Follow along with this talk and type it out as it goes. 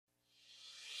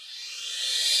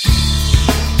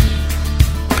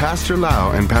Pastor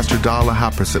Lau and Pastor Dala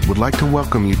Haprasit would like to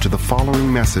welcome you to the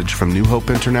following message from New Hope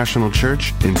International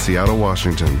Church in Seattle,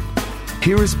 Washington.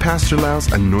 Here is Pastor Lau's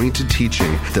anointed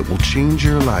teaching that will change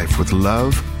your life with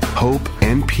love, hope,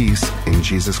 and peace in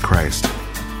Jesus Christ.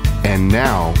 And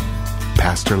now,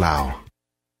 Pastor Lau.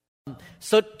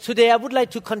 So today I would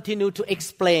like to continue to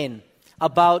explain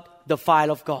about the fire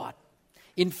of God.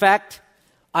 In fact,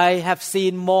 I have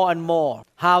seen more and more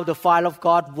how the fire of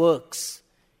God works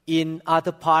in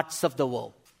other parts of the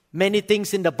world. Many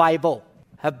things in the Bible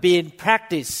have been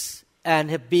practiced and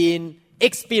have been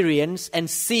experienced and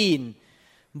seen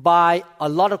by a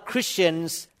lot of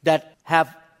Christians that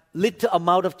have little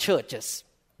amount of churches.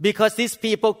 Because these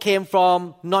people came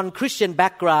from non-Christian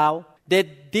background, they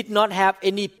did not have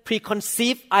any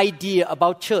preconceived idea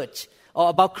about church or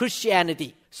about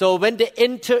Christianity. So when they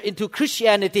enter into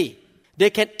Christianity, they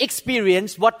can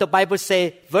experience what the Bible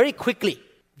says very quickly.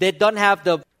 They don't have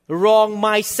the wrong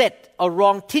mindset or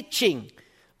wrong teaching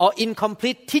or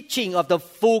incomplete teaching of the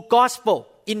full gospel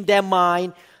in their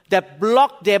mind that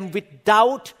block them with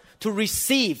doubt to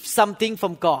receive something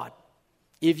from God.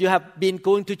 If you have been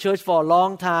going to church for a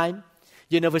long time,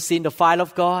 you never seen the fire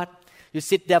of God, you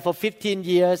sit there for 15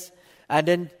 years, and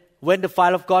then when the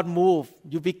fire of God moves,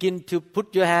 you begin to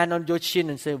put your hand on your chin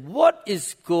and say, what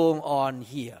is going on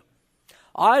here?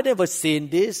 I never seen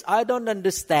this. I don't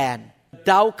understand.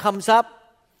 Doubt comes up.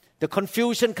 The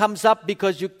confusion comes up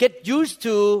because you get used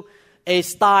to a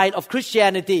style of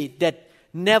Christianity that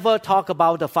never talk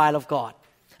about the fire of God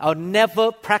or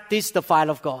never practice the fire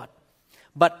of God.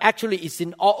 But actually it's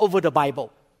in all over the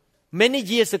Bible. Many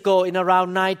years ago, in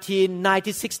around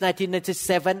 1996,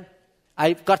 1997,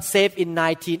 I got saved in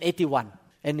 1981.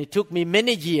 And it took me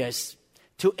many years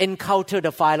to encounter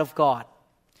the fire of God.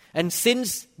 And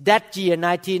since that year,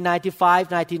 1995,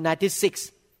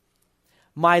 1996,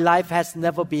 my life has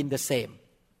never been the same.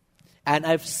 And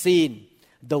I've seen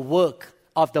the work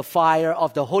of the fire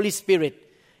of the Holy Spirit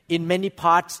in many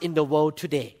parts in the world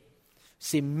today.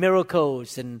 See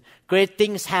miracles and great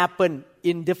things happen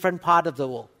in different parts of the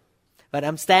world. But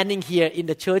I'm standing here in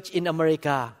the church in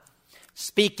America,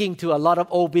 speaking to a lot of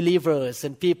old believers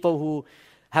and people who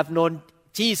have known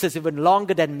Jesus even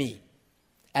longer than me.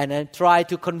 And I try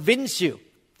to convince you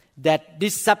that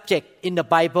this subject in the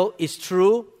Bible is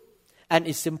true and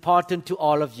it's important to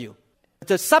all of you.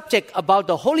 The subject about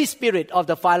the Holy Spirit of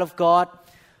the fire of God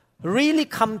really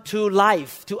come to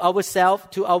life, to ourselves,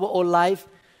 to our own life,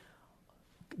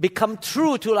 become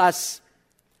true to us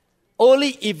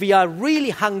only if we are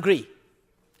really hungry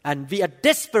and we are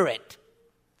desperate,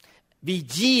 we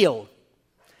yield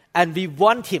and we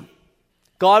want Him.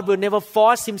 God will never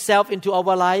force Himself into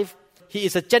our life. He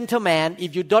is a gentleman.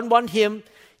 If you don't want Him,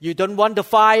 you don't want the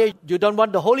fire, you don't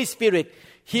want the Holy Spirit,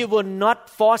 He will not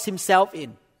force Himself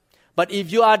in. But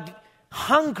if you are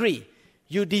hungry,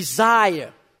 you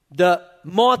desire the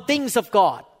more things of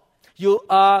God, you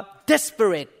are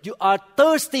desperate, you are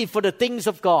thirsty for the things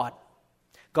of God,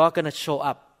 God gonna show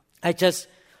up. I just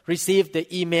received the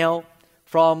email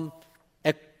from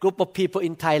a group of people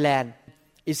in Thailand.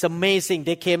 It's amazing.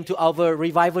 They came to our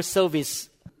revival service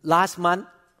last month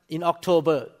in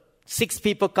October. 6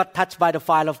 people got touched by the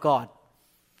fire of God.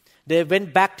 They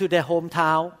went back to their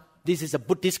hometown. This is a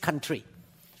Buddhist country.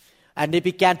 And they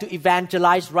began to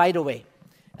evangelize right away.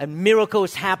 And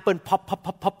miracles happened,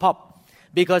 pop.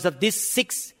 Because of these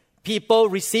 6 people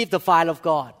received the fire of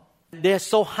God. They're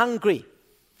so hungry.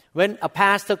 When a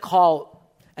pastor called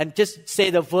and just say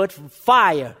the word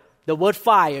fire,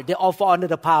 they all fall under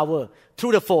the power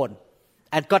through the phone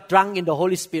and got drunk in the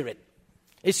Holy Spirit.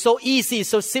 It's so easy,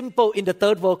 so simple in the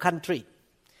third world country.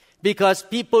 Because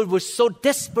people were so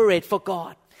desperate for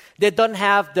God. They don't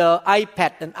have the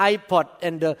iPad and iPod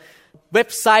and the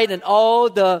website and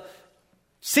all the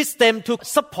system to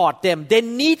support them. They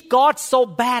need God so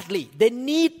badly. They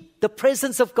need the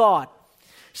presence of God.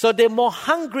 So they're more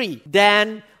hungry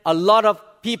than a lot of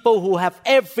people who have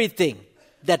everything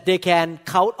that they can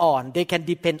count on, they can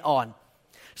depend on.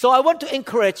 So I want to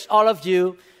encourage all of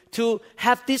you to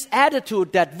have this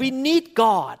attitude that we need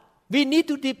God. We need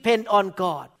to depend on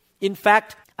God. In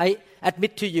fact, I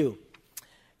admit to you,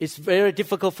 it's very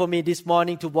difficult for me this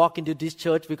morning to walk into this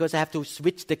church because I have to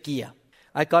switch the gear.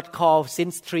 I got called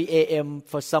since 3 a.m.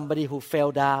 for somebody who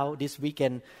fell down this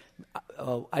weekend.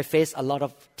 I faced a lot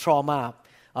of trauma.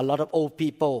 A lot of old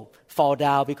people fall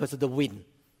down because of the wind.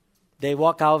 They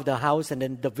walk out of the house and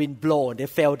then the wind blows and they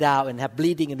fell down and have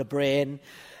bleeding in the brain.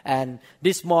 And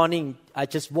this morning, I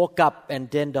just woke up and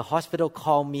then the hospital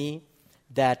called me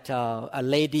that a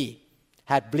lady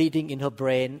had bleeding in her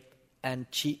brain and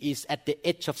she is at the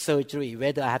edge of surgery,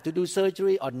 whether I have to do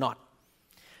surgery or not.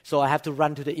 So I have to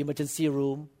run to the emergency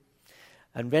room.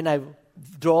 And when I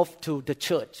drove to the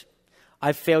church,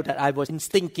 I felt that I was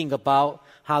thinking about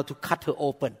how to cut her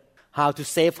open, how to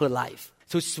save her life,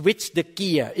 to switch the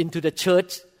gear into the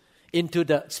church, into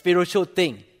the spiritual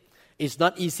thing. It's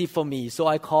not easy for me. So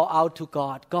I call out to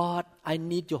God, God, I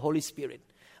need your Holy Spirit.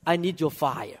 I need your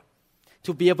fire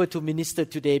to be able to minister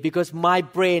today because my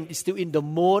brain is still in the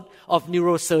mode of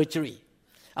neurosurgery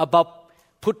about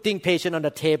putting patient on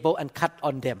the table and cut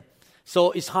on them.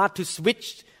 So it's hard to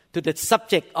switch to the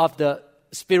subject of the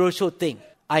spiritual thing.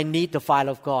 I need the fire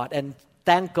of God. And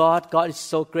thank God, God is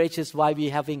so gracious while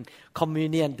we're having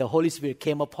communion. The Holy Spirit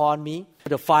came upon me.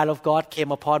 The fire of God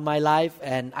came upon my life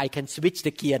and I can switch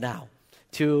the gear now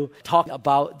to talk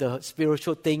about the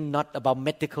spiritual thing, not about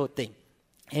medical thing.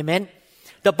 Amen.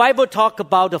 The Bible talks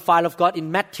about the fire of God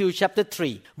in Matthew chapter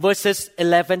 3, verses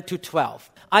 11 to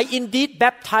 12. I indeed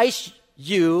baptize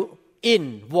you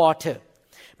in water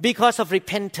because of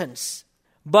repentance.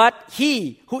 But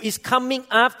he who is coming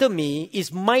after me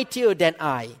is mightier than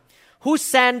I, whose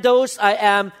sandals I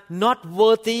am not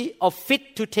worthy or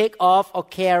fit to take off or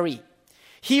carry.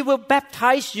 He will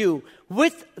baptize you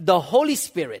with the Holy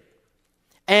Spirit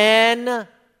and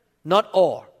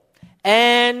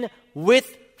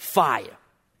with fire.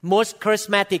 Most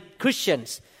charismatic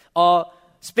Christians or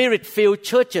Spirit-filled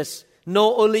churches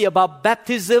know only about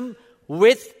baptism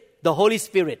with the Holy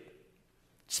Spirit,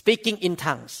 speaking in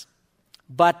tongues.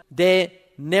 But they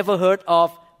never heard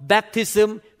of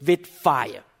baptism with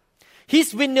fire.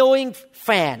 His winnowing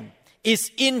fan is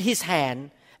in his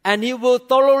hand, and he will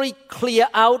thoroughly clear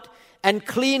out and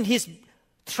clean his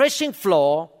threshing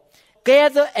floor,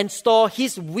 gather and store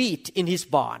his wheat in his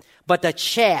barn. But the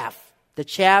chaff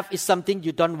is something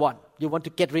you don't want. You want to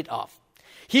get rid of.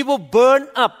 He will burn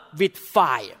up with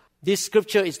fire. This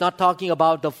scripture is not talking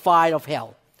about the fire of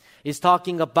hell. It's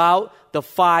talking about the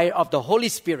fire of the Holy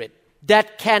Spirit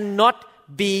that cannot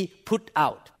be put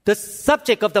out. The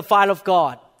subject of the fire of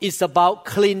God is about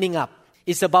cleaning up.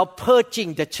 It's about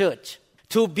purging the church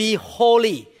to be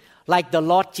holy like the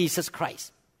Lord Jesus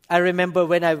Christ. I remember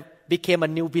when I became a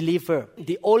new believer,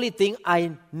 the only thing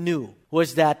I knew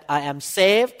was that I am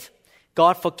saved.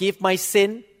 God forgive my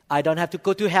sin. I don't have to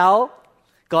go to hell.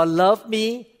 God love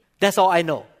me. That's all I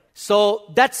know.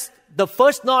 So that's the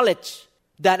first knowledge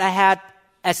that I had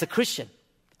as a Christian.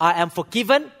 I am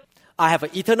forgiven. I have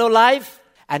an eternal life.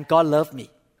 And God loved me.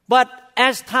 But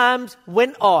as times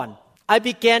went on, I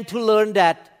began to learn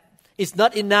that it's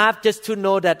not enough just to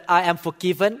know that I am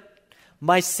forgiven.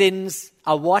 My sins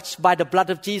are washed by the blood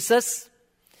of Jesus.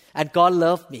 And God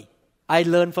loved me. I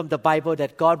learned from the Bible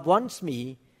that God wants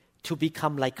me to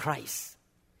become like Christ.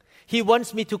 He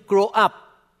wants me to grow up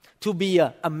to be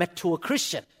a mature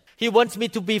Christian. He wants me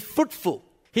to be fruitful.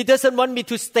 He doesn't want me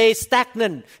to stay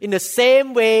stagnant in the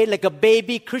same way like a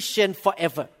baby Christian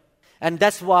forever. And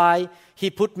that's why He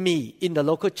put me in the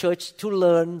local church to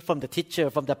learn from the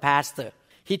teacher, from the pastor.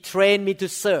 He trained me to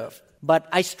serve. But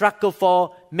I struggled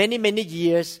for many, many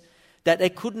years that I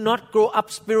could not grow up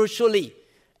spiritually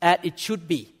as it should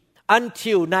be.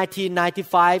 Until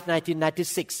 1995,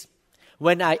 1996,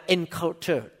 when I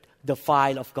encountered the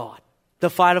fire of God.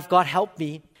 The fire of God helped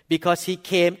me because He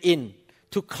came in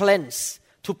to cleanse,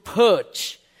 to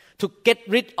purge, to get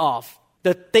rid of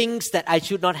the things that I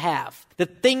should not have, the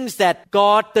things that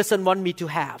God doesn't want me to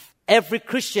have. Every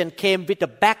Christian came with a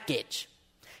baggage,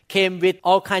 came with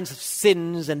all kinds of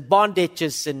sins and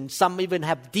bondages, and some even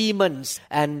have demons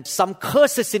and some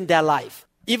curses in their life.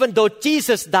 Even though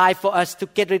Jesus died for us to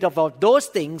get rid of all those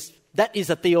things, that is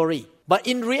a theory. But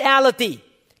in reality,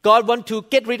 God wants to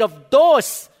get rid of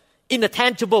those in a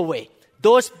tangible way.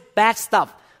 Those bad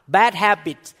stuff, bad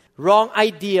habits, wrong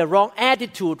idea, wrong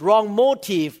attitude, wrong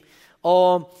motive,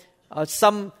 or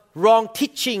some wrong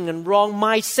teaching and wrong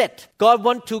mindset. God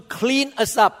wants to clean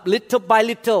us up little by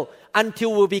little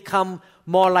until we become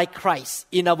more like Christ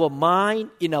in our mind,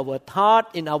 in our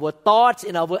thought, in our thoughts,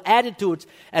 in our attitudes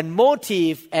and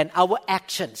motive and our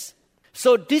actions.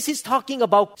 So this is talking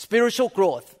about spiritual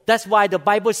growth. That's why the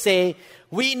Bible says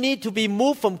we need to be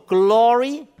moved from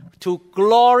glory to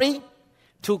glory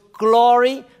to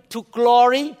glory to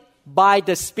glory by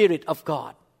the Spirit of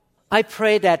God. I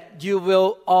pray that you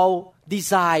will all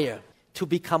desire to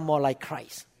become more like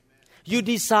Christ. You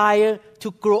desire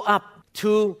to grow up,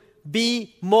 to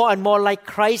be more and more like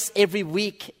Christ every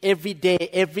week, every day,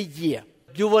 every year.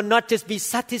 You will not just be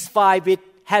satisfied with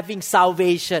having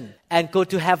salvation and go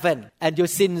to heaven and your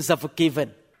sins are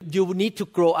forgiven. You need to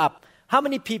grow up. How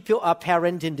many people are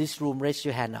parents in this room? Raise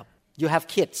your hand up. You have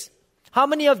kids. How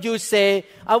many of you say,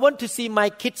 I want to see my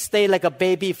kids stay like a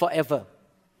baby forever?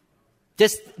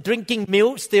 Just drinking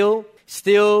milk still,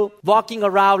 still walking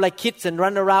around like kids and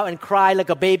run around and cry like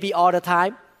a baby all the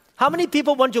time? How many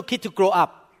people want your kid to grow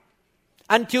up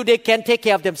until they can take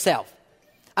care of themselves,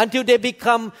 until they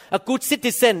become a good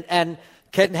citizen and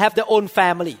can have their own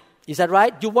family? Is that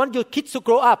right? You want your kids to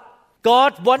grow up.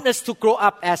 God wants us to grow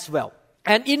up as well.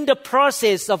 And in the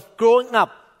process of growing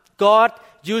up, God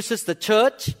uses the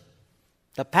church,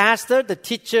 the pastor, the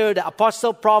teacher, the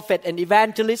apostle, prophet, and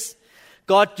evangelist.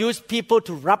 God used people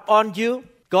to rub on you.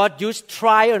 God used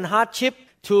trial and hardship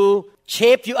to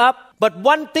shape you up. But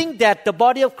one thing that the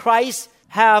body of Christ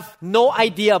have no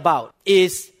idea about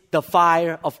is the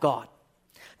fire of God.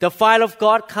 The fire of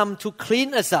God come to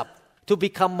clean us up, to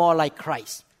become more like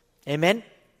Christ. Amen?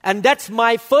 And that's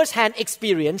my first-hand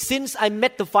experience. Since I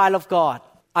met the fire of God,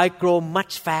 I grow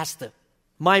much faster.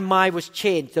 My mind was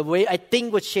changed. The way I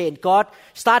think was changed. God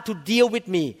started to deal with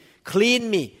me, clean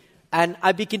me, and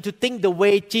I begin to think the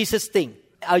way Jesus thinks.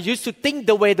 I used to think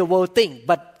the way the world thinks,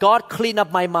 but God cleaned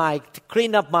up my mind,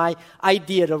 cleaned up my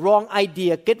idea, the wrong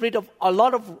idea, get rid of a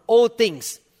lot of old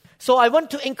things. So I want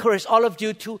to encourage all of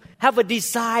you to have a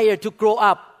desire to grow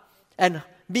up and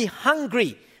be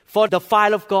hungry for the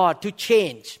fire of God to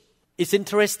change. It's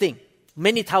interesting.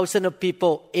 Many thousands of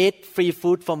people ate free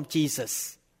food from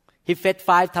Jesus. He fed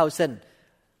 5,000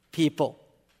 people.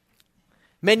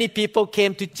 Many people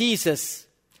came to Jesus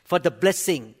for the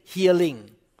blessing, healing,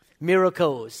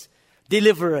 miracles,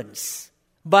 deliverance.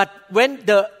 But when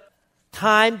the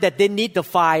time that they need the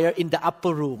fire in the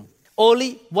upper room,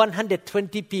 only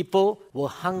 120 people were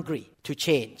hungry to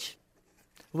change.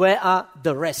 Where are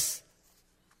the rest?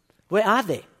 Where are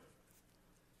they?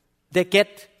 They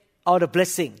get all the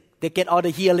blessing. They get all the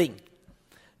healing.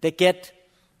 They get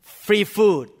free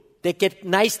food. They get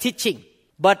nice teaching.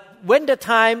 But when the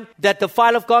time that the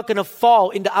fire of God gonna fall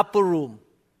in the upper room,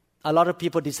 a lot of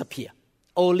people disappear.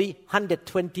 Only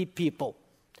 120 people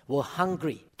were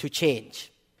hungry to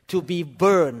change, to be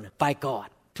burned by God,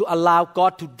 to allow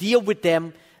God to deal with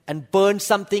them and burn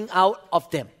something out of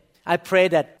them. I pray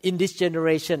that in this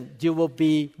generation, you will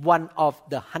be one of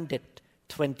the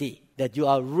 120, that you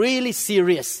are really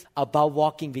serious about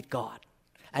walking with God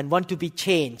and want to be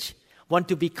changed, want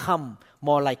to become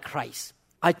more like Christ.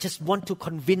 I just want to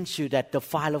convince you that the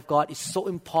fire of God is so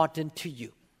important to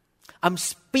you. I'm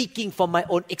speaking from my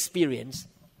own experience.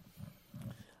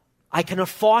 I cannot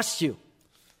force you.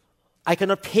 I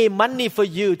cannot pay money for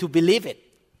you to believe it.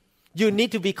 You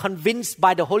need to be convinced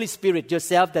by the Holy Spirit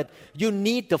yourself that you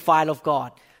need the fire of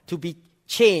God to be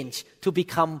changed, to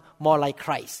become more like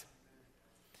Christ.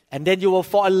 And then you will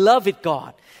fall in love with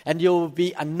God, and you will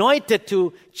be anointed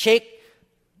to check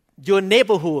your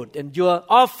neighborhood and your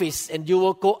office, and you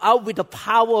will go out with the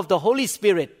power of the Holy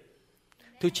Spirit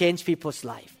to change people's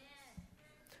life.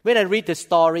 When I read the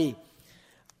story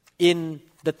in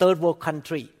the third world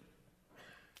country,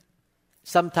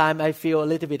 sometimes I feel a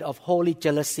little bit of holy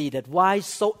jealousy that why it's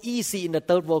so easy in the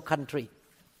third world country.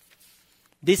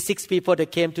 These 6 people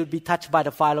that came to be touched by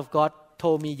the fire of God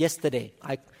told me yesterday.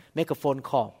 I make a phone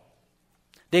call.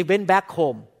 They went back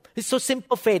home. It's so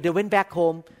simple faith. They went back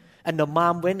home, and the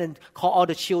mom went and called all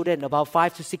the children, about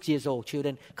 5 to 6 years old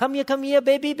children. Come here,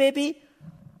 baby.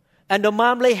 And the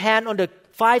mom lay hand on the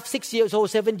 5, 6 years old,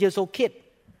 7 years old kid.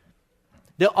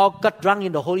 They all got drunk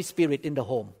in the Holy Spirit in the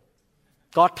home.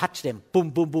 God touched them, boom,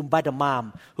 boom, boom, by the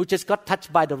mom, who just got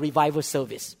touched by the revival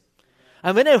service.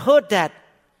 And when I heard that,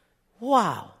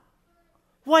 wow,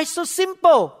 why so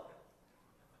simple?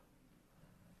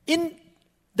 In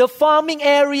the farming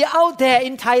area out there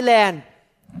in Thailand,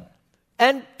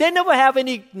 and they never have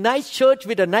any nice church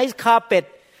with a nice carpet,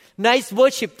 nice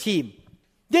worship team.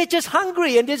 They're just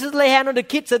hungry, and they just lay hand on the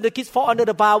kids, and the kids fall under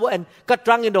the power and got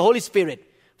drunk in the Holy Spirit.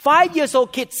 5 years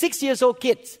old kids, 6 years old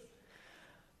kids.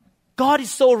 God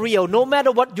is so real. No matter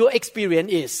what your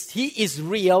experience is, He is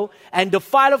real, and the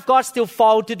fire of God still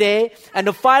falls today, and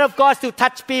the fire of God still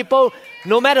touch people.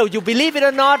 No matter you believe it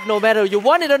or not, no matter you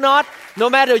want it or not, no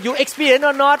matter you experience it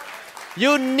or not,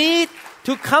 you need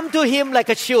to come to Him like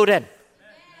a children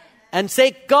and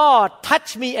say, God,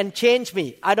 touch me and change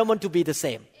me. I don't want to be the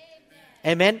same.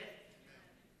 Amen.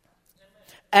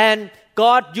 And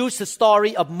God used the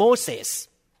story of Moses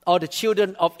or the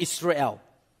children of Israel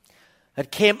that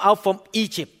came out from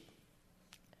Egypt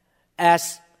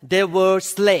as they were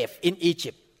slaves in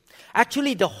Egypt.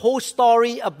 Actually, the whole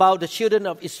story about the children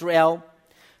of Israel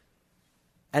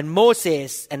and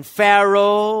Moses and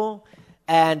Pharaoh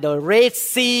and the Red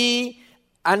Sea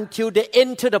until they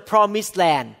enter the promised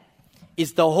land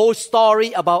is the whole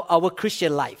story about our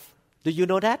Christian life. Do you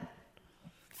know that?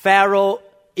 Pharaoh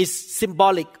is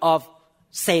symbolic of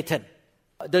Satan.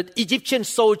 The Egyptian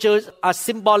soldiers are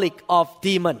symbolic of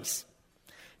demons.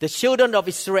 the children of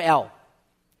Israel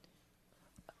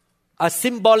are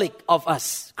symbolic of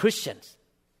us, Christians.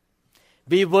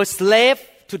 We were slaves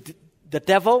to the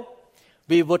devil.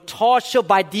 We were tortured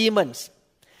by demons.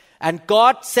 And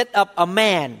God set up a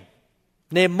man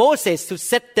named Moses to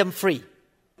set them free.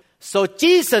 So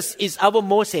Jesus is our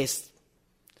Moses.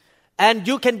 And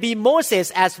you can be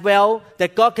Moses as well,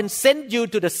 that God can send you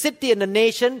to the city and the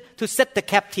nation to set the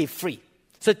captive free.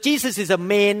 So Jesus is a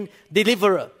main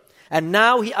deliverer. And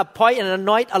now He appoint and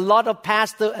anoint a lot of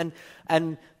pastors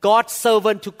and God's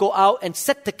servant to go out and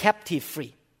set the captive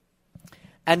free.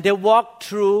 And they walk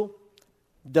through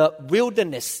the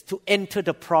wilderness to enter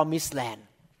the promised land.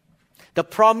 The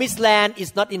promised land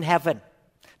is not in heaven.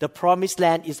 The promised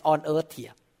land is on earth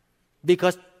here.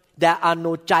 Because there are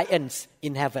no giants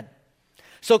in heaven.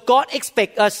 So God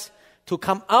expects us to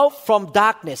come out from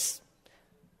darkness,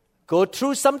 go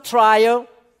through some trial,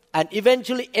 and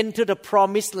eventually enter the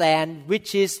promised land,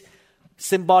 which is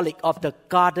symbolic of the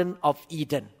Garden of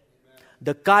Eden.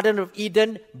 The Garden of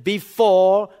Eden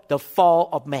before the fall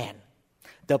of man.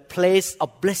 The place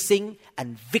of blessing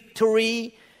and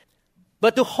victory.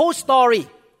 But the whole story,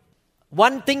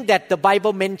 one thing that the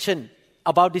Bible mentioned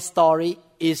about this story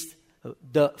is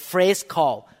the phrase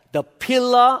called the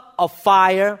pillar of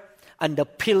fire and the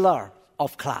pillar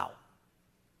of cloud.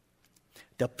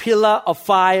 The pillar of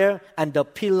fire and the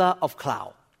pillar of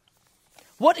cloud.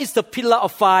 What is the pillar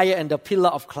of fire and the pillar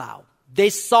of cloud? They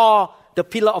saw the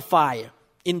pillar of fire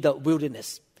in the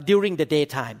wilderness during the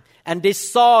daytime, and they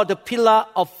saw the pillar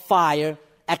of fire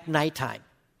at nighttime.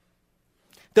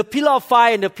 The pillar of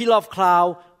fire and the pillar of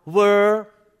cloud were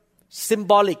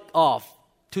symbolic of,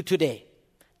 to today,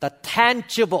 the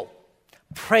tangible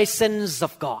presence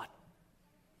of God,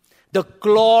 the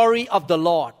glory of the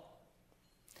Lord.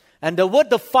 And the word,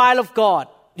 the fire of God,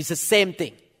 is the same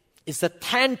thing. It's the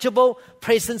tangible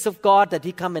presence of God that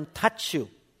He come and touch you,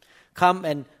 come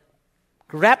and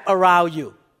wrap around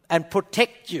you and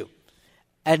protect you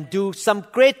and do some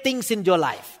great things in your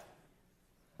life.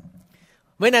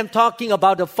 When I'm talking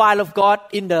about the fire of God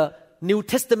in the New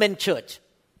Testament church,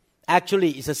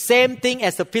 actually it's the same thing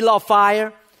as the pillar of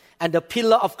fire and the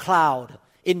pillar of cloud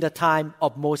in the time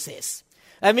of Moses.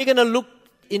 And we're going to look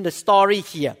in the story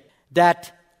here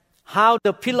that how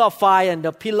the pillar of fire and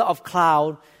the pillar of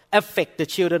cloud affect the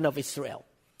children of Israel.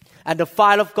 And the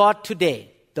fire of God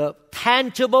today, the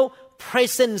tangible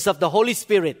presence of the Holy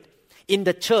Spirit in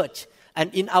the church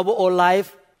and in our own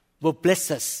life will bless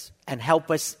us and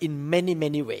help us in many,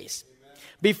 many ways. Amen.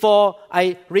 Before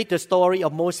I read the story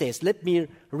of Moses, let me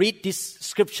read this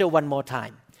scripture one more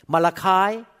time.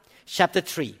 Malachi chapter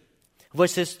 3,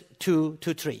 verses 2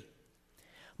 to 3.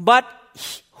 But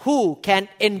who can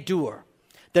endure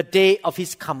the day of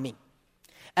His coming?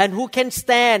 And who can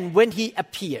stand when He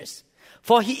appears?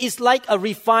 For He is like a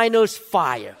refiner's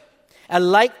fire and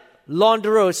like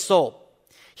launderer's soap.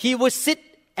 He will sit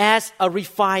as a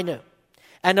refiner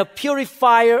and a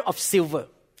purifier of silver.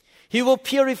 He will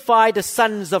purify the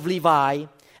sons of Levi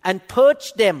and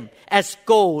purge them as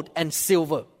gold and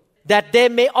silver, that they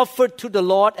may offer to the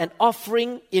Lord an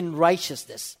offering in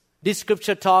righteousness. This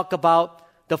scripture talk about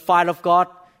the fire of God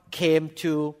came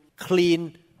to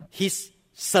clean His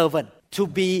servant, to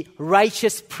be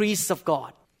righteous priests of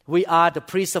God. We are the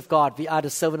priests of God. We are the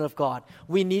servant of God.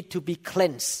 We need to be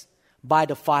cleansed by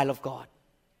the fire of God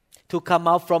to come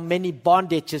out from many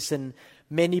bondages and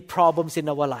many problems in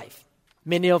our life.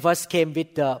 Many of us came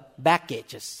with the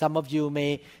baggages. Some of you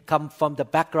may come from the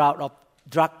background of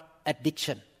drug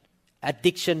addiction,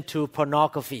 addiction to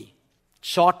pornography,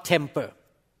 short temper,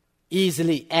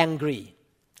 easily angry,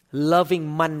 loving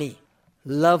money,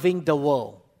 loving the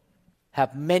world,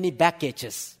 have many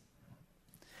baggages.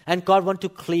 And God wants to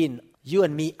clean you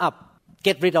and me up,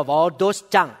 get rid of all those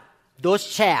junk, those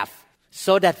chaff,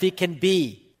 so that we can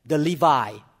be the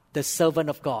Levi, the servant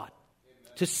of God,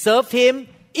 to serve Him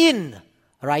in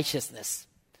righteousness.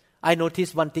 I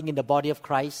noticed one thing in the body of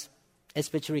Christ,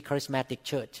 especially charismatic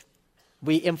church.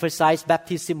 We emphasize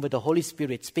baptism with the Holy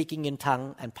Spirit, speaking in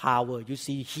tongue and power. You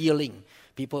see healing.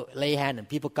 People lay hands and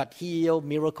people got healed,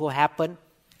 miracle happen.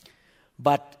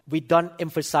 But we don't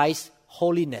emphasize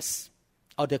holiness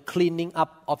or the cleaning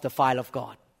up of the fire of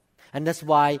God. And that's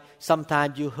why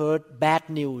sometimes you heard bad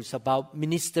news about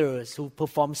ministers who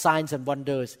perform signs and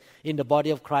wonders in the body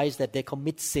of Christ, that they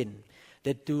commit sin,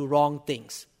 they do wrong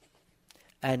things.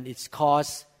 And it's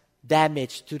caused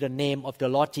damage to the name of the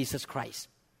Lord Jesus Christ.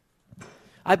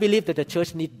 I believe that the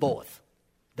church needs both,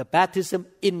 the baptism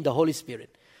in the Holy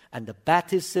Spirit and the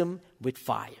baptism with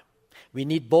fire. We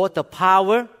need both the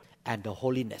power and the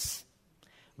holiness.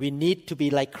 We need to be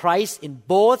like Christ in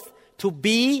both to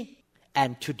be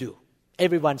and to do.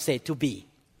 Everyone say to be.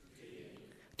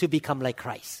 To become like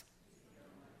Christ.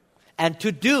 And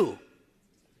to do,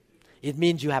 it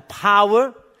means you have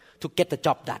power to get the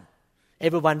job done.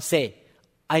 Everyone say,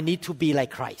 I need to be like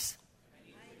Christ.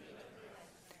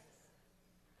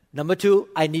 Number 2,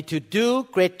 I need to do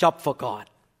great job for God.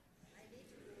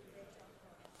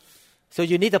 So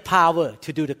you need the power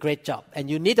to do the great job. And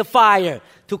you need the fire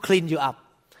to clean you up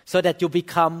so that you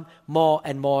become more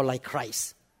and more like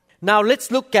Christ. Now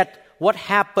let's look at what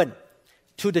happened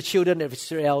to the children of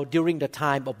Israel during the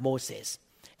time of Moses.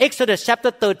 Exodus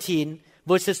chapter 13,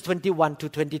 verses 21 to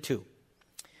 22.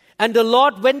 And the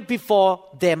Lord went before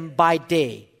them by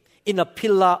day in a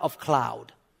pillar of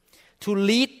cloud to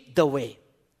lead the way,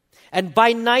 and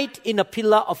by night in a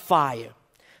pillar of fire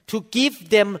to give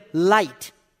them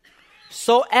light,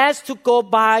 so as to go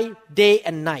by day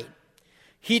and night.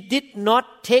 He did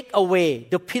not take away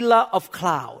the pillar of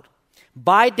cloud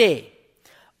by day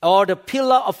or the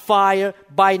pillar of fire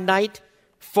by night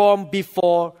from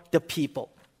before the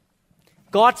people.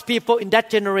 God's people in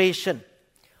that generation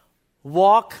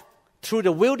walk through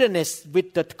the wilderness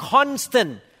with the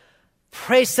constant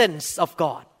presence of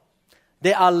God.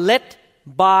 They are led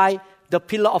by the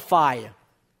pillar of fire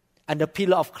and the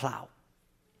pillar of cloud.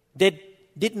 They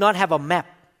did not have a map.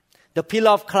 The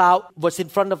pillar of cloud was in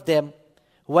front of them.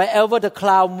 Wherever the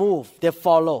cloud moved, they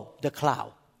follow the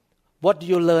cloud. What do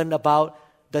you learn about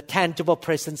the tangible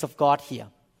presence of God here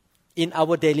in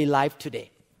our daily life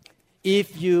today?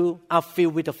 If you are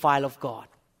filled with the fire of God,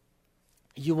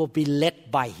 you will be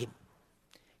led by Him.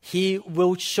 He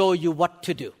will show you what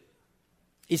to do.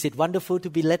 Is it wonderful to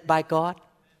be led by God?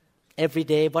 Every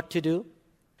day, what to do?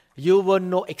 You will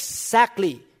know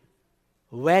exactly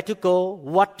where to go,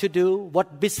 what to do,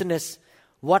 what business,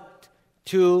 what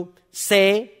to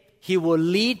say. He will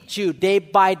lead you day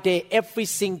by day, every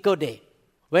single day.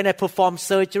 When I perform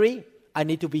surgery, I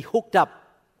need to be hooked up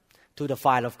to the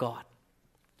fire of God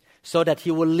so that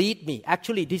He will lead me.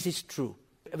 Actually, this is true.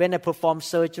 When I perform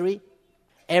surgery,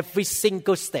 every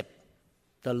single step,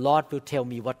 the Lord will tell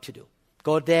me what to do.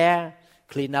 Go there,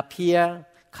 clean up here,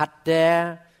 cut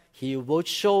there. He will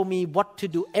show me what to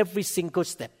do every single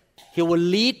step. He will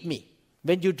lead me.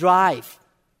 When you drive,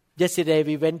 yesterday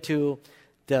we went to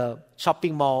the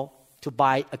shopping mall to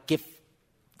buy a gift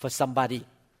for somebody.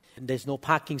 And there's no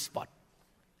parking spot.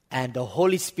 And the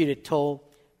Holy Spirit told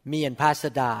me and Pastor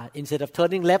Da, instead of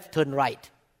turning left, turn right.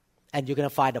 And you're going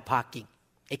to find a parking.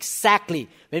 Exactly.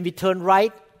 When we turn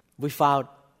right, we found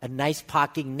a nice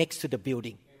parking next to the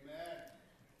building. Amen.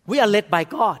 We are led by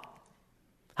God.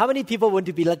 How many people want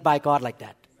to be led by God like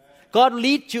that? Amen. God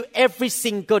leads you every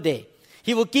single day.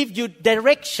 He will give you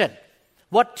direction,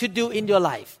 what to do in your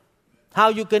life, how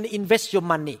you're going to invest your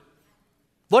money,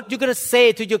 what you're going to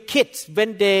say to your kids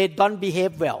when they don't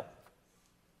behave well,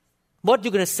 what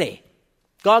you're going to say.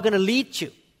 God going to lead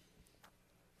you.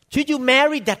 Should you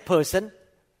marry that person?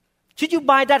 Should you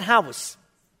buy that house?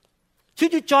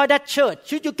 Should you join that church?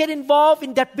 Should you get involved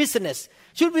in that business?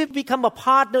 Should we become a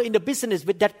partner in the business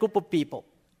with that group of people?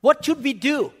 What should we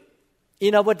do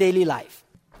in our daily life?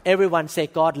 Everyone say,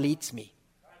 God leads me.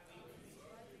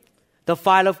 The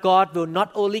fire of God will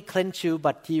not only cleanse you,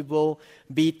 but He will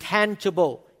be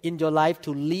tangible in your life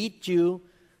to lead you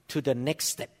to the next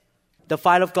step. The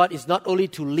fire of God is not only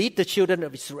to lead the children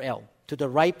of Israel to the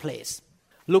right place.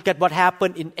 Look at what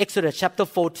happened in Exodus chapter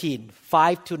 14,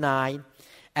 5 to 9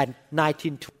 and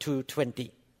 19 to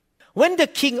 20. When the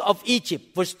king of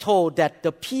Egypt was told that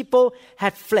the people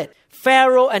had fled,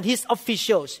 Pharaoh and his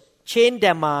officials changed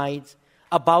their minds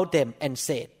about them and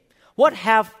said, "What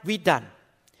have we done?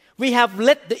 We have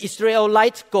let the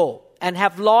Israelites go and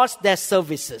have lost their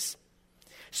services."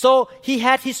 So he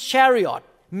had his chariot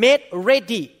made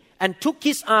ready and took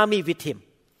his army with him.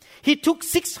 He took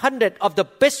 600 of the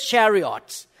best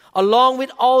chariots, along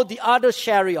with all the other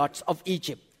chariots of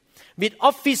Egypt, with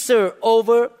officers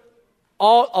over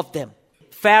all of them.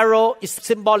 Pharaoh is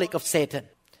symbolic of Satan,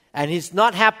 and he's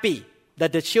not happy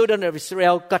that the children of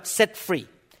Israel got set free.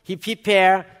 He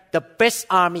prepared the best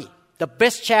army, the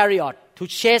best chariot to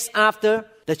chase after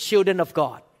the children of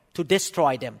God, to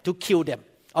destroy them, to kill them,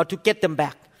 or to get them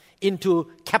back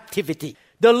into captivity.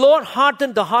 The Lord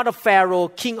hardened the heart of Pharaoh,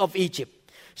 king of Egypt,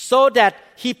 so that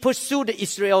he pursued the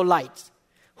Israelites,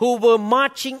 who were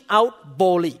marching out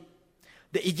boldly.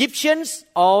 The Egyptians,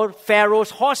 all Pharaoh's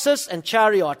horses and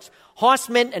chariots,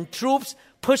 horsemen and troops,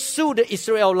 pursued the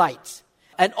Israelites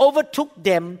and overtook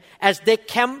them as they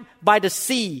camped by the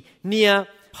sea near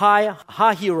Pi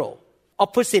Hahiroth,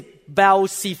 opposite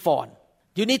Baal-Zephon.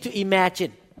 You need to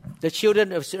imagine the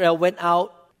children of Israel went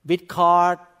out with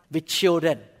cars, with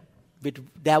children, with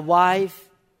their wife,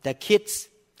 their kids,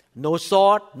 no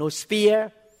sword, no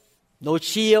spear, no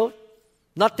shield,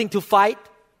 nothing to fight.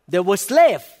 They were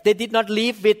slaves. They did not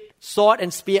leave with sword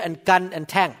and spear and gun and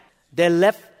tank. They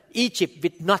left Egypt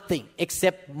with nothing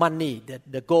except money,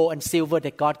 the gold and silver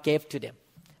that God gave to them.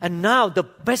 And now the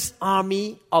best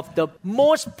army of the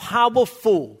most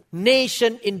powerful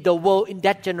nation in the world in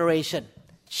that generation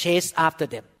chased after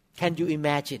them. Can you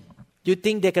imagine? You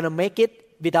think they're going to make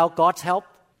it without God's help?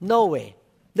 No way.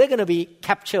 They're going to be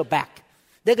captured back.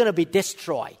 They're going to be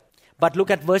destroyed. But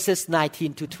look at verses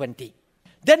 19 to 20.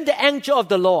 Then the angel of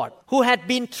the Lord, who had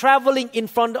been traveling in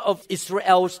front of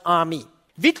Israel's army,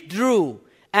 withdrew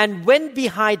and went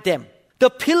behind them.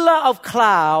 The pillar of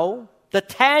cloud, the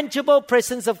tangible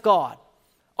presence of God,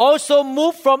 also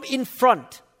moved from in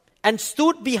front and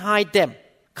stood behind them,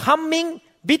 coming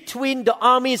between the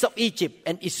armies of Egypt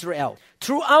and Israel.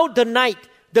 Throughout the night,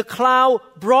 the cloud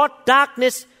brought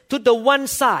darkness to the one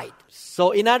side.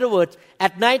 So in other words,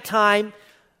 at night time,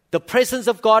 the presence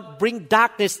of God brings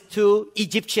darkness to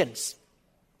Egyptians.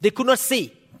 They could not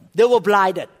see. They were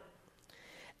blinded.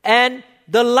 And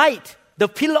the light, the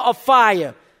pillar of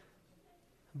fire,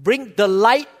 bring the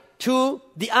light to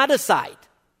the other side,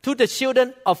 to the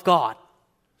children of God.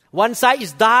 One side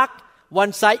is dark,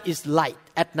 one side is light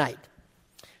at night.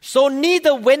 So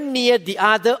neither went near the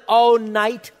other all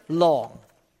night long.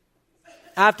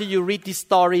 After you read this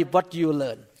story, what do you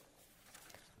learn?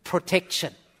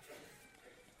 Protection.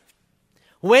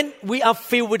 When we are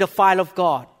filled with the fire of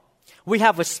God, we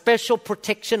have a special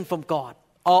protection from God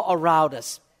all around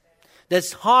us.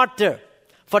 It's harder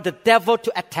for the devil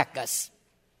to attack us.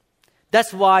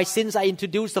 That's why since I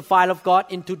introduced the fire of God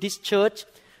into this church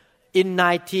in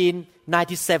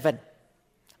 1997,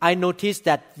 I noticed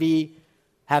that we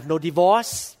have no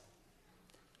divorce.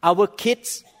 Our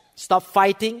kids stop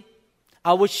fighting.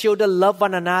 Our children love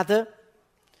one another.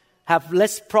 Have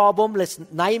less problem, less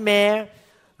nightmare,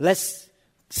 less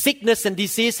sickness and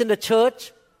disease in the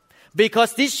church.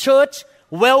 Because this church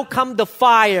welcomed the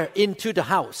fire into the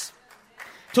house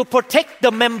to protect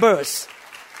the members.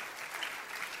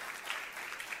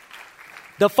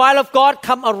 The fire of God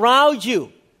come around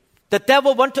you. The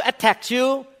devil want to attack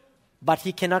you, but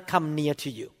he cannot come near to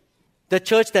you. The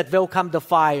church that welcomes the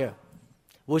fire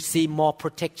will see more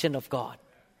protection of God.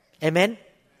 Amen?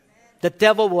 The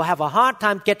devil will have a hard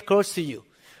time get close to you.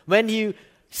 When you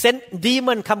send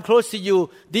demon come close to you,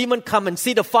 demon come and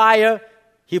see the fire,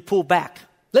 he pull back.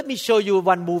 Let me show you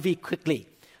one movie quickly.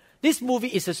 This movie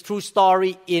is a true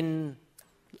story in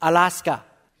Alaska.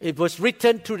 It was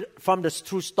written from the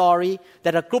true story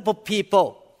that a group of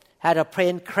people had a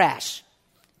plane crash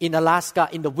in Alaska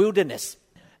in the wilderness.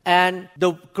 And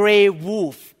the gray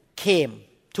wolf came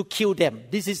to kill them.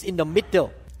 This is in the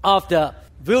middle of the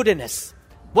wilderness.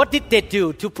 What did they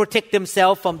do to protect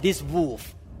themselves from this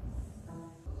wolf?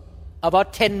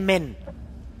 About 10 men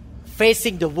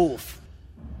facing the wolf.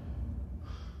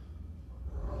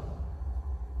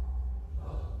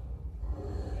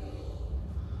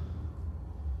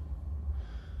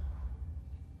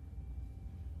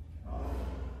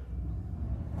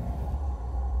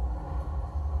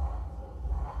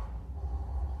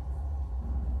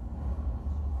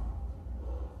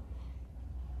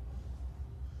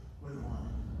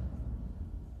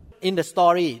 In the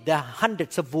story, there are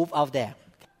hundreds of wolves out there.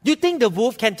 Do you think the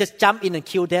wolf can just jump in and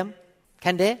kill them?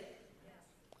 Can they?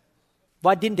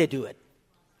 Why didn't they do it?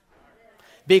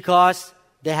 Because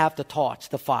they have the torch,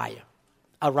 the fire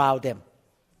around them.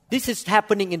 This is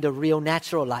happening in the real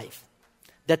natural life.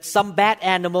 That some bad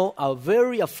animals are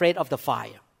very afraid of the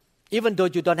fire. Even though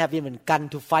you don't have even gun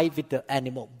to fight with the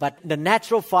animal. But the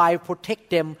natural fire protects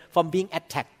them from being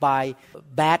attacked by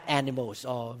bad animals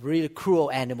or really cruel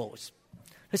animals.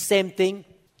 The same thing,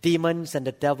 demons and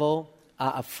the devil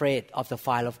are afraid of the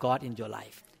fire of God in your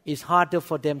life. It's harder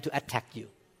for them to attack you.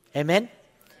 Amen?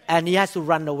 And he has to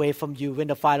run away from you when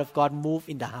the fire of God moves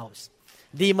in the house.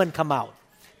 Demons come out.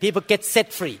 People get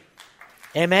set free.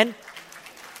 Amen?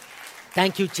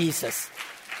 Thank you, Jesus.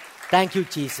 Thank you,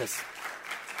 Jesus.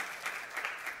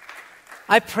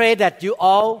 I pray that you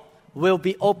all will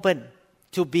be open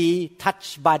to be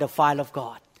touched by the fire of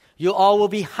God. You all will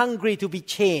be hungry to be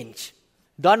changed.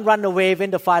 Don't run away when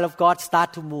the fire of God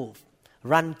starts to move.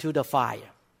 Run to the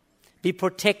fire. Be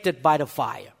protected by the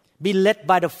fire. Be led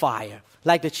by the fire,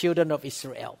 like the children of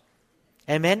Israel.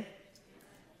 Amen?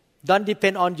 Don't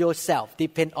depend on yourself.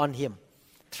 Depend on Him.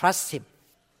 Trust Him.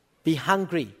 Be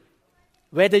hungry.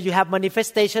 Whether you have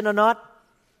manifestation or not,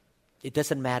 it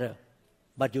doesn't matter.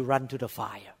 But you run to the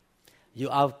fire. You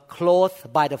are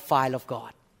clothed by the fire of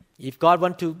God. If God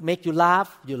wants to make you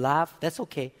laugh, you laugh. That's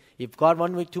okay. If God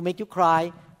wants to make you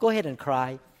cry, go ahead and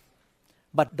cry.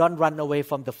 but don't run away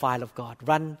from the fire of God.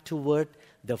 Run toward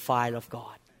the fire of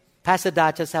God. Pastor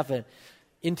Da just have an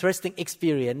interesting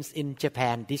experience in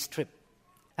Japan this trip.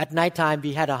 At night time,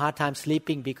 we had a hard time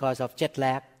sleeping because of jet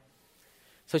lag.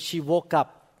 So she woke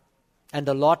up and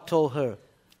the Lord told her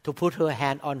to put her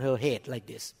hand on her head like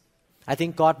this. I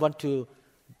think God wants to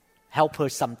help her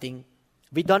something.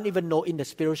 We don't even know in the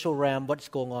spiritual realm what's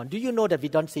going on. Do you know that we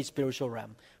don't see spiritual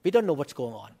realm? We don't know what's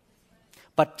going on.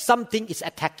 But something is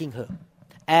attacking her.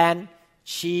 And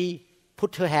she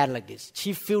put her hand like this.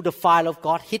 She felt the fire of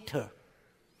God hit her.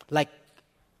 Like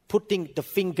putting the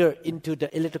finger into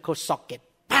the electrical socket.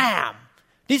 Bam!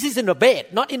 This is in the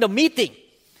bed, not in the meeting.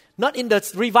 Not in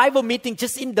the revival meeting,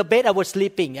 just in the bed I was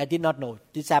sleeping. I did not know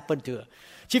this happened to her.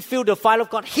 She felt the fire of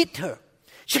God hit her.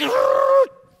 She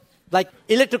like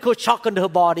electrical shock on her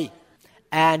body.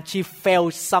 And she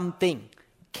felt something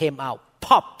came out,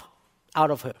 pop out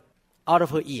of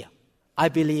her ear. I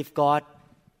believe God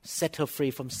set her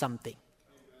free from something.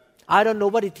 I don't know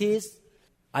what it is.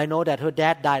 I know that her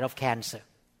dad died of cancer.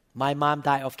 My mom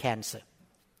died of cancer.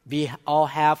 We all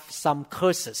have some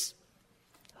curses.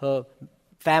 Her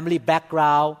family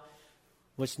background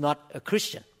was not a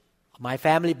Christian. My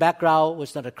family background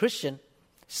was not a Christian.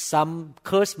 Some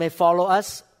curse may follow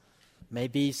us.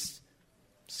 Maybe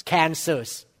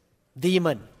cancers,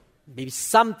 demon, maybe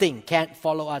something can't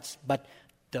follow us. But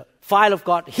the fire of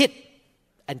God hit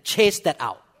and chased that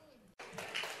out.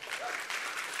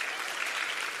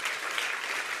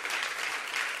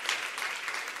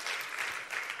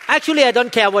 Actually, I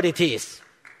don't care what it is.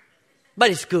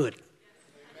 But it's good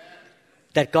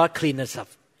that God cleaned us up.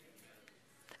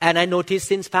 And I noticed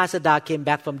since Pastor Da came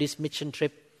back from this mission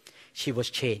trip, she was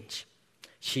changed.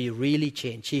 She really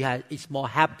changed. She is more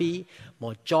happy,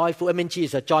 more joyful. I mean, she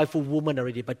is a joyful woman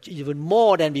already, but even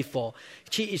more than before.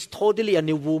 She is totally a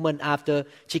new woman after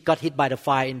she got hit by the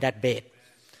fire in that bed,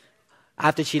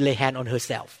 after she lay hand on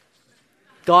herself.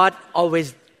 God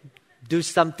always do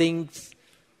something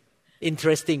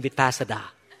interesting with Pastor Da.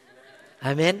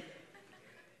 Amen?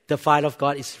 The fire of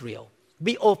God is real.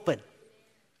 Be open.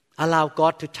 Allow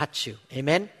God to touch you.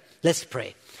 Amen? Let's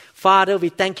pray. Father, we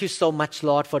thank you so much,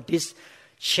 Lord, for this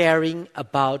sharing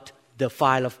about the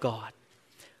fire of God.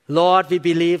 Lord, we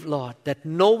believe, Lord, that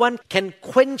no one can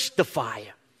quench the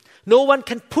fire. No one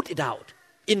can put it out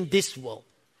in this world.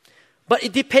 But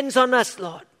it depends on us,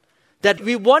 Lord, that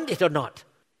we want it or not.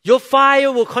 Your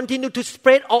fire will continue to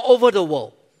spread all over the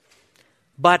world.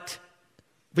 But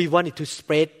we want it to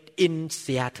spread in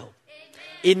Seattle,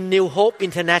 in New Hope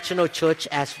International Church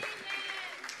as well.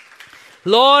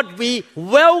 Lord, we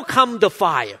welcome the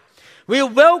fire. We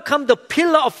welcome the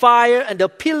pillar of fire and the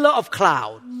pillar of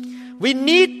cloud. We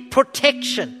need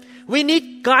protection. We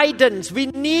need guidance. We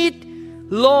need,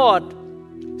 Lord,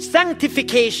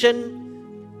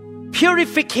 sanctification,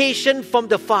 purification from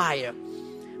the fire.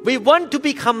 We want to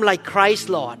become like Christ,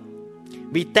 Lord.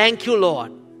 We thank you,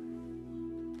 Lord.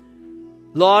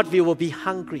 Lord, we will be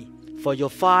hungry for your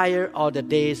fire all the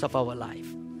days of our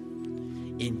life.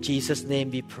 In Jesus'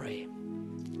 name we pray.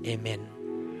 Amen.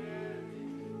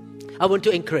 I want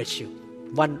to encourage you.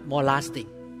 One more last thing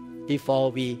before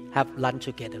we have lunch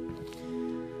together.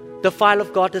 The fire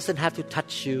of God doesn't have to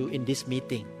touch you in this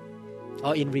meeting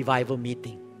or in revival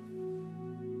meeting.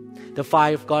 The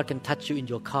fire of God can touch you in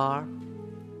your car,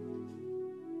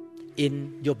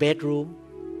 in your bedroom.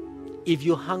 If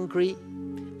you're hungry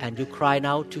and you cry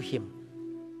out to Him,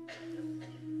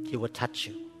 He will touch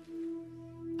you.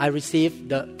 I received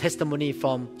the testimony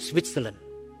from Switzerland.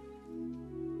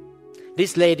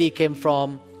 This lady came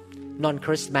from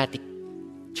non-charismatic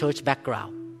church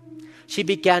background. She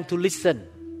began to listen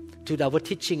to our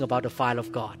teaching about the fire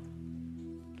of God.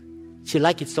 She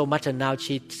liked it so much, and now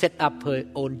she set up her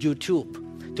own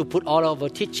YouTube to put all of her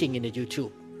teaching in the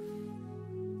YouTube.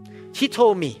 She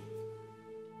told me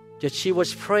that she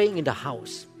was praying in the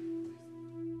house.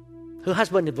 Her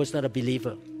husband was not a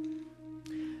believer.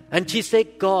 And she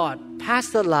said, God,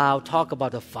 Pastor Lau talk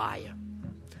about the fire.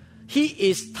 He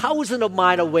is thousands of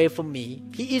miles away from me.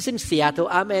 He is in Seattle.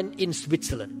 I'm in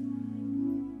Switzerland.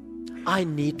 I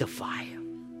need the fire.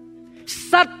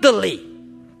 Suddenly,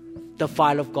 the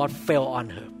fire of God fell on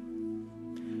her.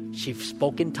 She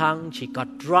spoke in tongues. She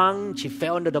got drunk. She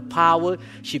fell under the power.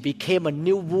 She became a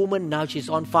new woman. Now she's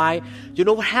on fire. You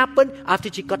know what happened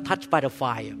after she got touched by the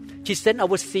fire? She sent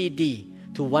our CD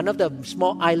to one of the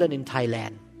small islands in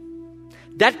Thailand.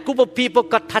 That group of people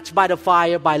got touched by the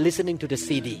fire by listening to the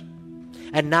CD.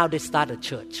 And now they start a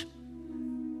church.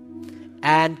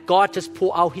 And God just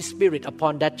poured out His Spirit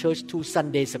upon that church 2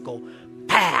 Sundays ago.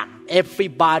 Bam!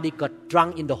 Everybody got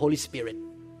drunk in the Holy Spirit.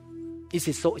 Is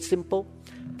it so simple?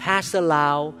 Pastor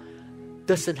Lau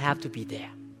doesn't have to be there.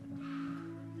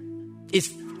 It's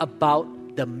about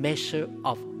the measure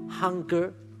of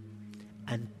hunger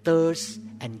and thirst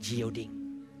and yielding.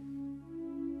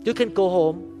 You can go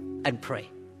home and pray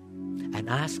and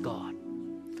ask God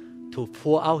to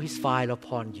pour out His fire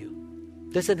upon you.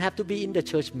 Doesn't have to be in the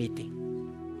church meeting,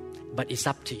 but it's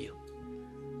up to you.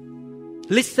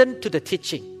 Listen to the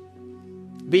teaching.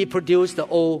 We produced the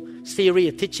old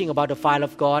series teaching about the fire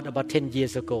of God about 10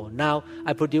 years ago. Now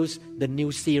I produce the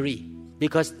new series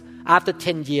because after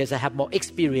 10 years I have more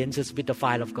experiences with the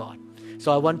fire of God.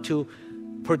 So I want to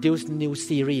produce new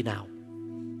series now.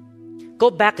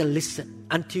 Go back and listen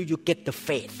until you get the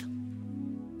faith.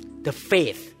 The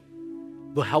faith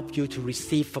will help you to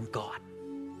receive from God.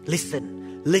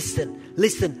 Listen, listen,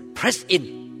 listen. Press in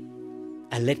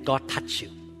and let God touch you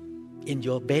in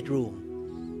your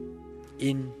bedroom,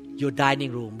 in your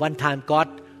dining room. One time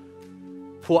God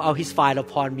poured out His fire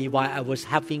upon me while I was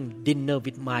having dinner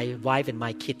with my wife and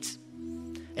my kids.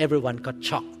 Everyone got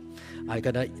shocked. I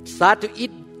gotta start to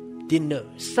eat dinner.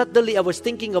 Suddenly I was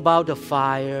thinking about the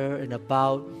fire and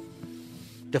about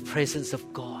the presence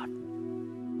of God.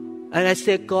 And I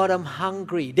said, God, I'm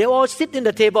hungry. They all sit in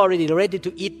the table already, ready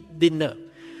to eat dinner.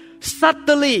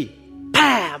 Suddenly,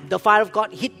 bam, the fire of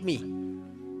God hit me.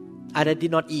 And I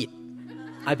did not eat.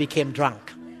 I became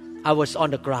drunk. I was on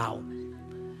the ground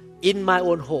in my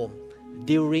own home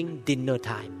during dinner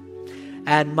time.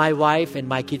 And my wife and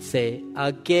my kids say,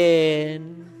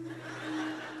 again,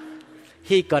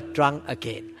 he got drunk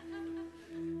again.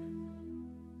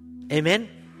 Amen?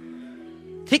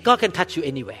 God can touch you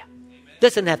anywhere.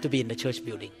 Doesn't have to be in the church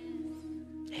building.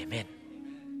 Amen.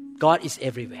 God is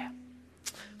everywhere.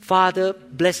 Father,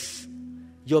 bless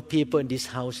your people in this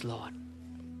house, Lord.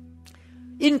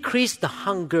 Increase the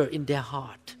hunger in their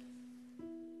heart.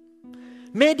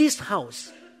 May this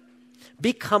house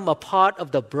become a part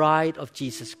of the bride of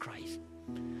Jesus Christ.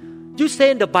 You say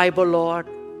in the Bible, Lord,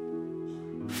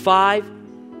 5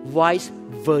 wise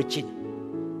virgins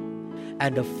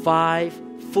and the 5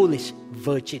 foolish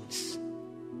virgins.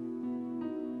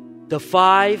 The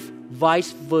 5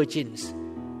 wise virgins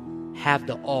have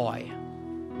the oil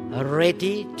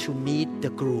ready to meet the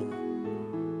groom.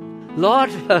 Lord,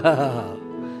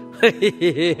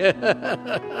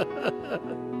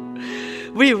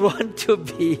 we want to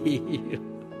be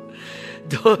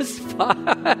those 5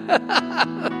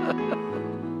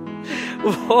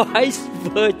 wise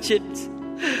virgins.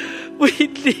 We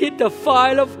need the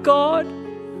fire of God.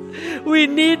 We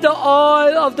need the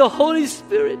oil of the Holy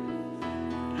Spirit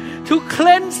to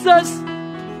cleanse us,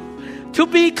 to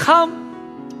become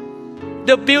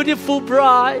the beautiful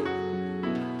bride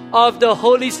of the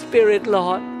Holy Spirit,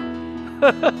 Lord.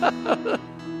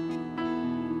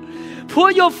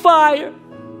 Pour your fire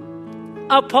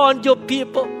upon your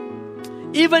people,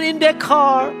 even in their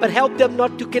car, but help them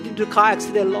not to get into a car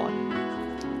accident, Lord.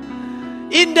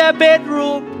 In their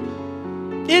bedroom,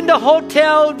 in the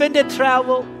hotel when they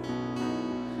travel,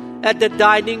 at the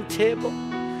dining table,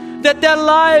 that their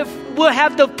life will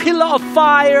have the pillar of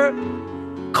fire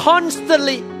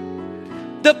constantly,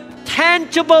 the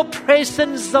tangible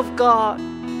presence of God.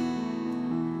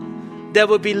 They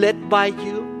will be led by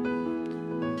you,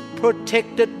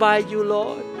 protected by you,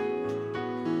 Lord.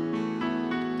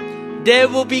 They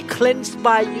will be cleansed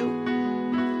by you.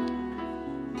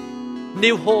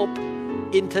 New Hope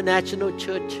International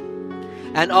Church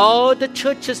and all the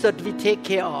churches that we take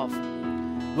care of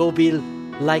will be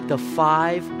like the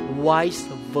 5 wise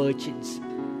virgins.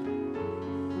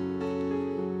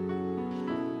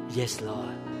 Yes,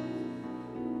 Lord.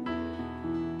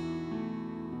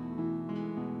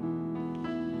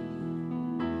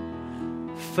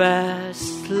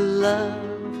 Fast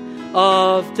love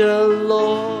of the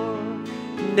Lord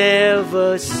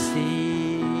never ceases,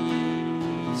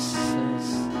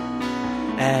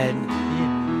 and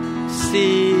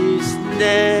His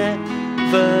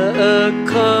never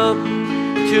come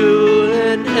to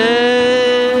an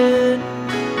end.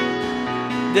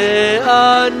 They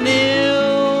are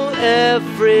new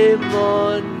every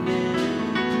morning,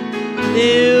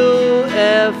 new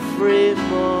every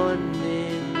morning.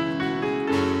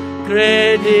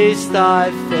 Great is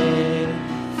thy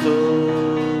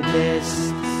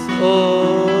faithfulness, O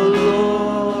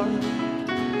Lord.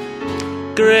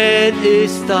 Great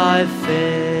is thy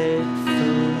faithfulness.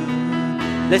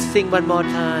 Let's sing one more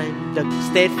time. The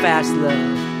steadfast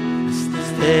love.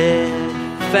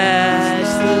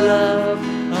 Steadfast love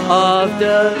of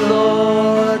the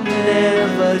Lord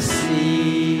never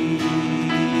ceases.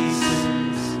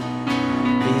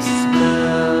 His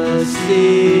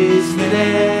mercies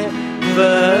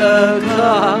never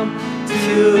come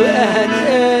to an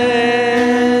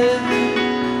end.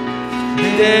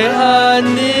 They are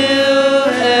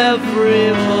new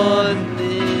every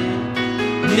morning,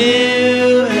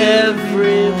 new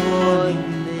every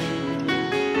morning.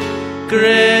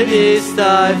 Great is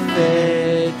thy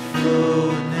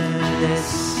faithfulness,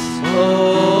 O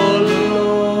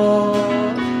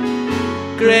Lord.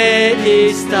 Great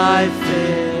is thy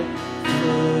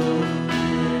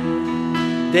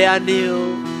faithfulness. They are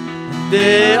new.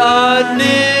 They are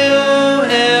new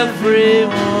every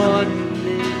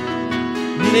morning,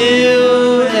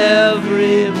 new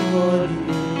every morning.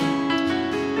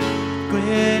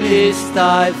 Great is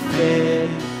thy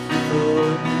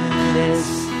faithfulness,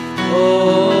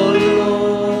 O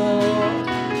Lord.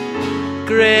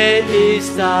 Great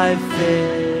is thy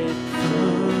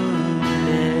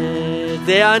faithfulness.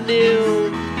 They are new.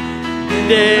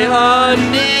 They are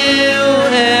new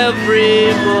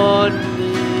every morning.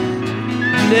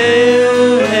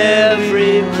 New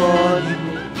every morning.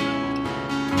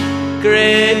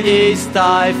 Great is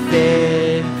thy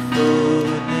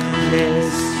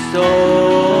faithfulness, O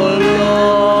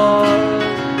Lord.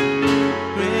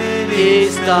 Great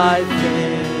is thy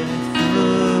faithfulness.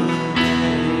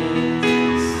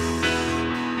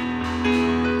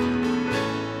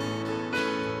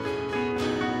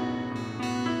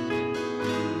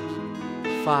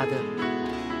 Father,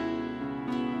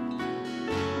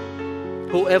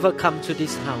 whoever come to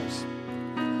this house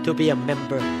to be a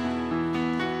member,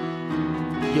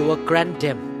 you will grant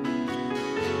them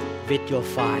with your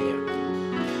fire.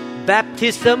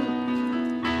 Baptism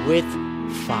with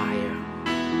fire.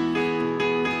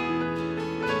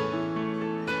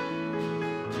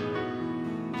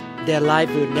 Their life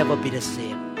will never be the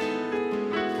same.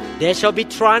 They shall be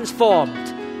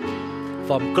transformed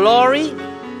from glory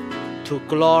to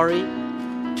glory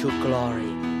to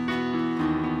glory.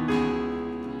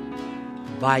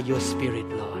 By your Spirit,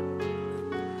 Lord.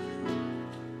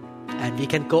 And we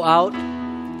can go out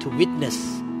to witness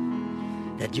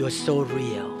that you are so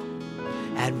real.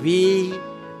 And we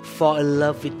fall in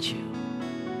love with you.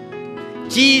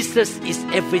 Jesus is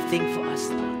everything for us,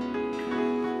 Lord.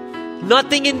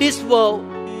 Nothing in this world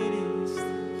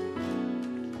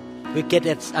will get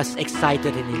us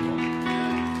excited anymore.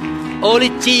 Only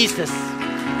Jesus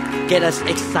get us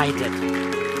excited.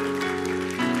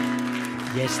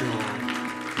 Yes, Lord.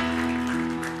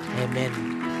 Amen.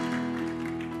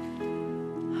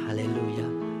 Hallelujah.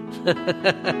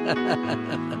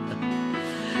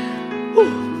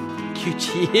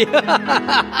 Cutie.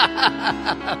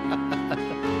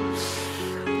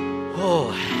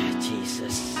 Oh,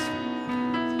 Jesus.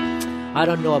 I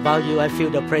don't know about you. I feel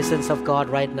the presence of God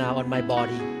right now on my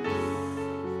body.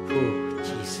 Oh,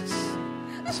 Jesus.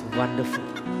 It's wonderful.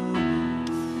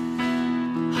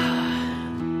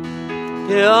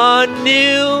 They are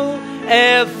new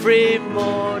every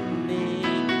morning,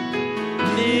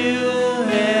 new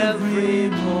every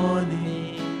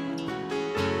morning.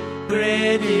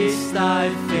 Great is thy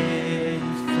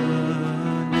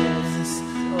faithfulness,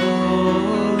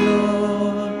 O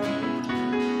Lord.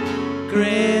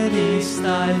 Great is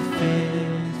thy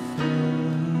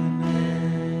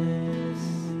faithfulness.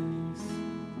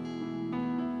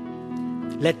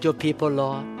 Let your people,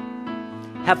 Lord,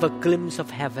 have a glimpse of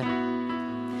heaven.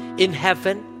 In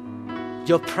heaven,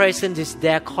 your presence is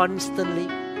there constantly.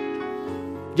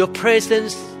 Your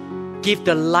presence gives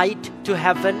the light to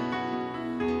heaven.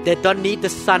 They don't need the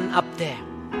sun up there.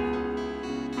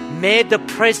 May the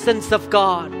presence of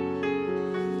God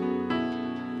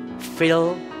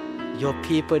fill your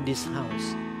people in this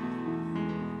house.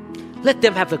 Let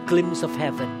them have a glimpse of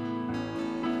heaven.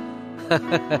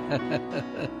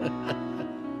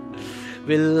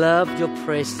 We love your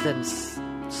presence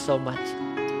so much.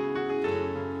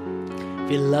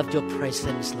 We love your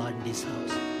presence, Lord, in this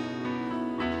house.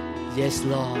 Yes,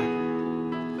 Lord.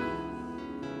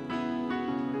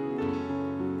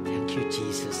 Thank you,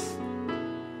 Jesus.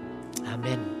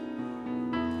 Amen.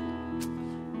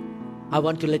 I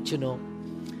want to let you know,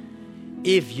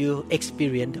 if you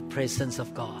experience the presence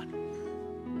of God,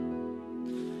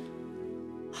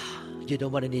 you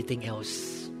don't want anything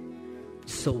else.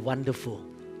 It's so wonderful.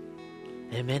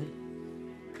 Amen.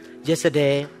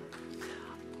 Yesterday,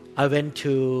 I went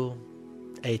to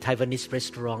a Taiwanese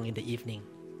restaurant in the evening.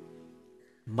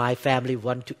 My family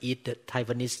want to eat the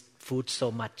Taiwanese food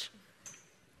so much.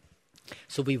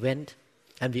 So we went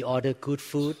and we ordered good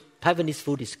food. Taiwanese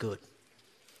food is good.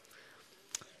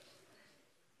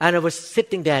 And I was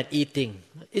sitting there eating.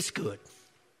 It's good.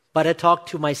 But I talked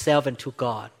to myself and to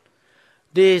God.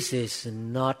 This is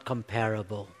not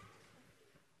comparable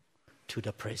to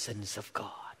the presence of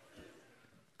God.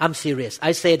 I'm serious.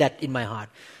 I say that in my heart.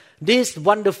 This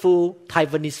wonderful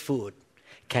Taiwanese food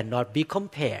cannot be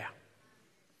compared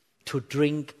to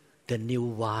drink the new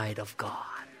wine of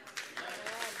God,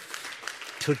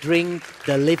 to drink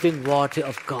the living water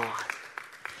of God,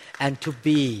 and to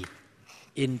be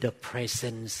in the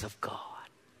presence of God.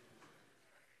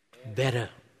 Better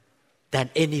than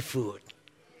any food,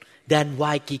 than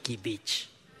Waikiki Beach.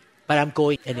 But I'm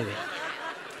going anyway.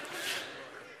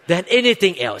 Than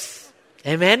anything else.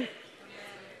 Amen?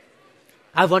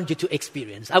 I want you to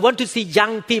experience. I want to see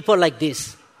young people like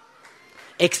this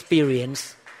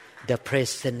experience the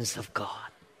presence of God.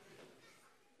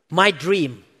 My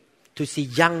dream to see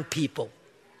young people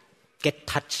get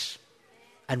touched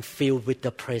and filled with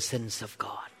the presence of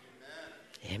God.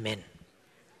 Amen.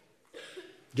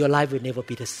 Your life will never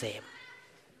be the same.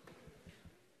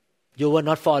 You will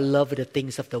not fall in love with the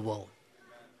things of the world.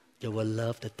 You will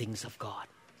love the things of God.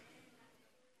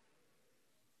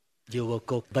 You will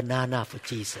go banana for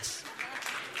Jesus.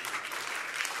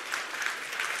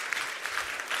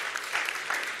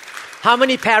 How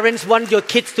many parents want your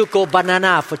kids to go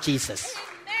banana for Jesus? Amen.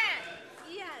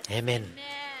 Yes. Amen. Amen.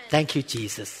 Thank you,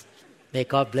 Jesus. May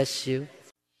God bless you.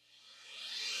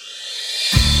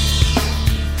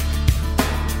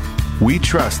 We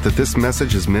trust that this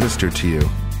message is ministered to you.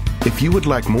 If you would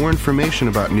like more information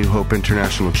about New Hope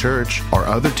International Church or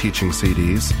other teaching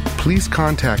CDs, please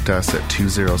contact us at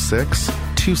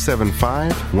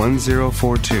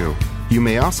 206-275-1042. You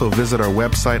may also visit our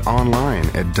website online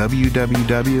at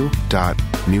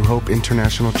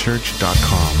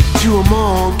www.newhopeinternationalchurch.com. To 'em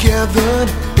all gathered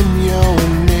in your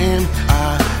name,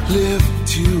 I live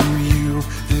to you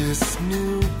this new